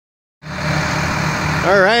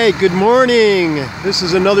All right, good morning. This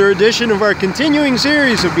is another edition of our continuing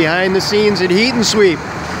series of Behind the Scenes at Heat and Sweep.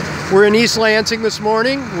 We're in East Lansing this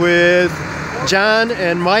morning with John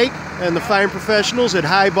and Mike and the fine professionals at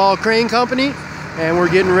Highball Crane Company, and we're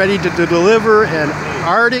getting ready to deliver an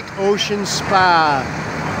Arctic Ocean spa.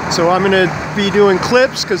 So I'm going to be doing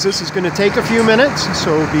clips because this is going to take a few minutes,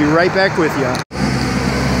 so we'll be right back with you.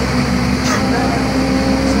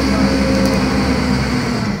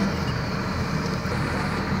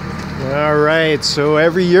 All right, so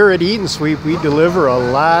every year at Heat and Sweep we deliver a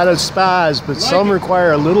lot of spas, but some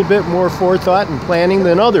require a little bit more forethought and planning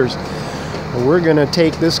than others. We're gonna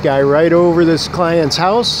take this guy right over this client's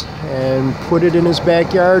house and put it in his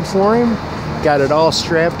backyard for him. Got it all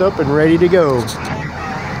strapped up and ready to go. All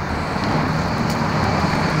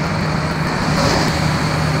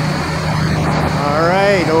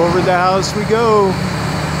right, over the house we go.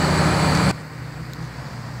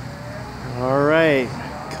 All right.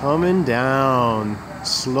 Coming down,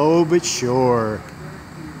 slow but sure.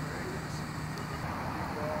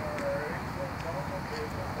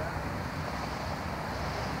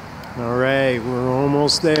 All right, we're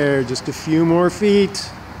almost there, just a few more feet.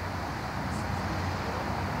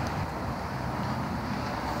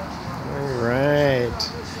 All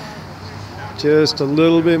right, just a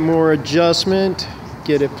little bit more adjustment,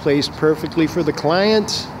 get it placed perfectly for the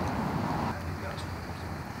client.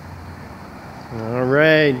 All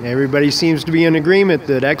right, everybody seems to be in agreement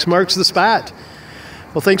that X marks the spot.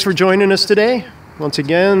 Well, thanks for joining us today. Once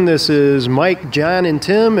again, this is Mike, John, and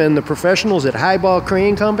Tim and the professionals at Highball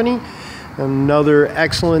Crane Company. Another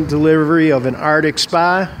excellent delivery of an Arctic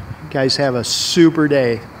spa. You guys have a super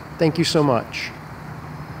day. Thank you so much.